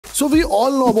So we all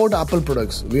know about Apple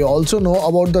products. We also know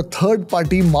about the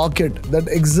third-party market that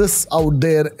exists out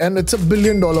there, and it's $1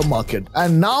 billion market.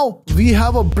 And now we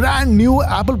have a brand new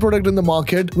Apple product in the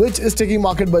market which is taking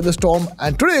market by the storm.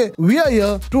 And today we are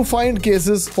here to find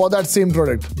cases for that same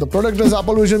product. The product is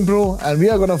Apple Vision Pro, and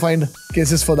we are gonna find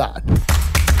cases for that.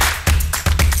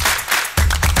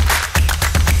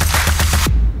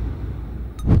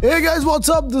 Hey guys, what's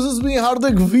up? This is me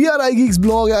Hardik. We are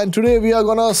iGeeksblog, and today we are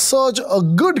gonna search a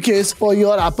good case for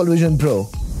your Apple Vision Pro.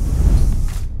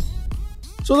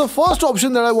 So the first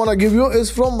option that I want to give you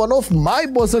is from one of my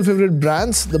personal favorite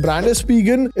brands. The brand is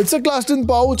Spigen. It's a glassed in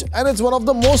pouch, and it's one of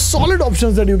the most solid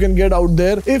options that you can get out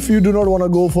there if you do not want to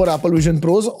go for Apple Vision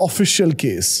Pro's official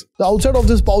case. The outside of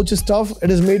this pouch is tough.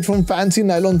 It is made from fancy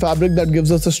nylon fabric that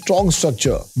gives us a strong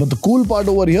structure. But the cool part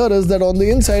over here is that on the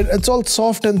inside, it's all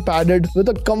soft and padded with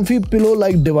a comfy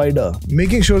pillow-like divider,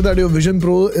 making sure that your Vision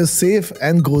Pro is safe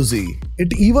and cozy.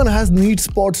 It even has neat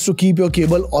spots to keep your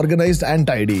cable organized and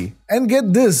tidy. And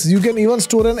get this, you can even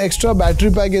store an extra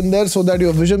battery pack in there so that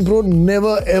your Vision Pro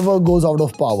never ever goes out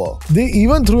of power. They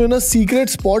even threw in a secret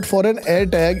spot for an air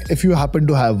tag if you happen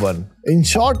to have one. In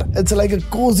short, it's like a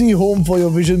cozy home for your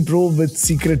Vision Pro with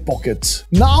secret pockets.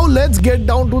 Now let's get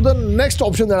down to the next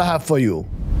option that I have for you.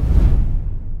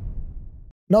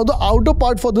 Now the outer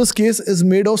part for this case is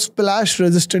made of splash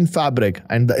resistant fabric,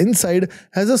 and the inside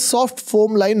has a soft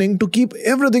foam lining to keep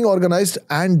everything organized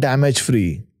and damage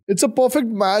free. It's a perfect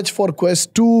match for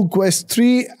Quest 2, Quest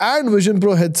 3 and Vision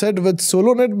Pro headset with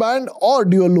solo net band or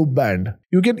dual loop band.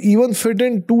 You can even fit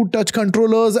in 2 touch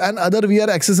controllers and other VR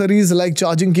accessories like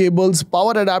charging cables,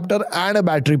 power adapter and a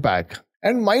battery pack.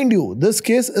 And mind you, this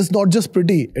case is not just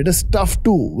pretty, it is tough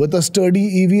too, with a sturdy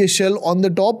EVA shell on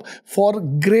the top for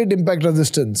great impact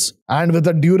resistance. And with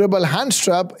a durable hand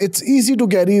strap, it's easy to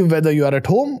carry whether you are at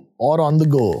home or on the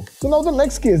go. So now the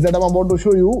next case that I'm about to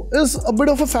show you is a bit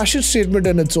of a fashion statement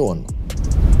in its own.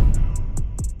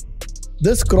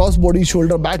 This crossbody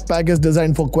shoulder backpack is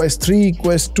designed for Quest 3,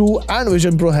 Quest 2 and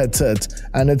Vision Pro headsets,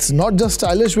 and it's not just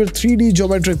stylish with 3D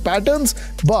geometric patterns,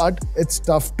 but it's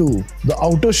tough too. The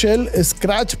outer shell is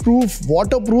scratch proof,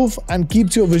 waterproof and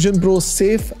keeps your Vision Pro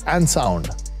safe and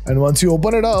sound. And once you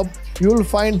open it up, you'll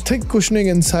find thick cushioning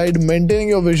inside, maintaining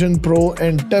your Vision Pro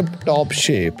in tip-top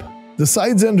shape. The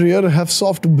sides and rear have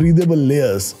soft breathable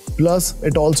layers, plus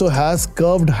it also has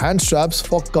curved hand straps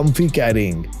for comfy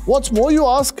carrying. What's more, you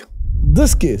ask?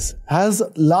 This case has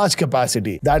large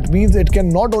capacity. That means it can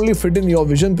not only fit in your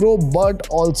Vision Pro but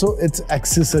also its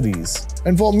accessories.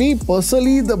 And for me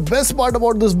personally, the best part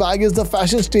about this bag is the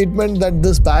fashion statement that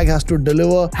this bag has to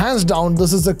deliver. Hands down,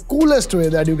 this is the coolest way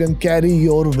that you can carry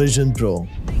your Vision Pro.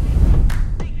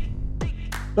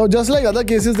 Now, just like other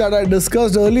cases that I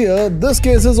discussed earlier, this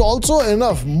case is also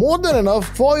enough, more than enough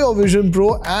for your Vision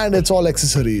Pro and its all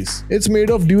accessories. It's made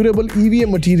of durable EVA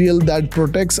material that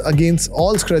protects against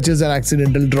all scratches and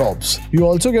accidental drops. You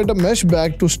also get a mesh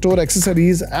bag to store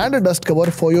accessories and a dust cover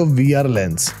for your VR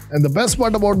lens. And the best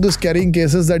part about this carrying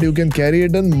case is that you can carry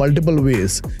it in multiple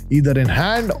ways, either in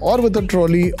hand or with a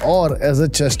trolley or as a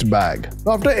chest bag.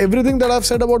 Now, after everything that I've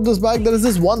said about this bag, there is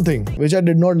this one thing which I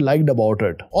did not like about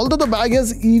it. Although the bag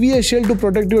has EVA shell to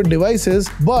protect your devices,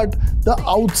 but the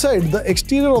outside, the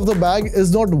exterior of the bag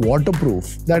is not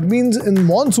waterproof. That means in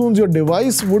monsoons your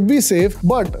device would be safe,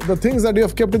 but the things that you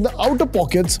have kept in the outer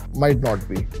pockets might not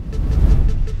be.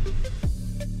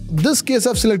 This case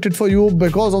I've selected for you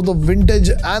because of the vintage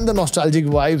and the nostalgic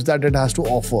vibes that it has to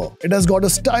offer. It has got a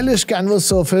stylish canvas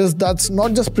surface that's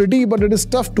not just pretty, but it is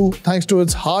tough too, thanks to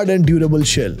its hard and durable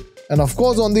shell. And of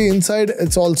course on the inside,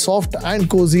 it's all soft and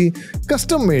cozy,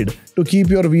 custom made to keep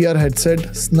your VR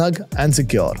headset snug and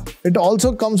secure. It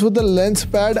also comes with a lens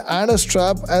pad and a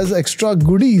strap as extra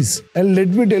goodies. And let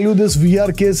me tell you, this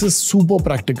VR case is super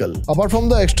practical. Apart from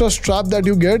the extra strap that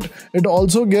you get, it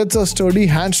also gets a sturdy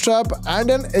hand strap and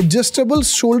an adjustable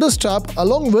shoulder strap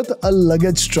along with a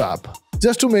luggage strap,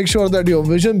 just to make sure that your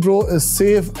Vision Pro is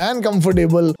safe and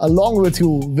comfortable along with you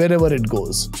wherever it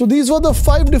goes. So these were the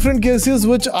 5 different cases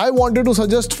which I wanted to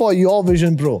suggest for your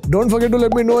Vision Pro. Don't forget to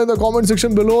let me know in the comment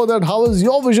section below that how is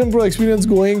your Vision Pro experience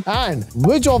going and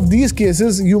which of these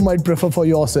cases you might prefer for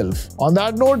yourself. On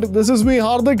that note, this is me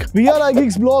Hardik. We are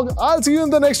iGeeksblog. I'll see you in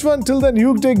the next one. Till then,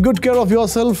 you take good care of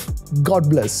yourself. God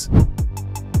bless.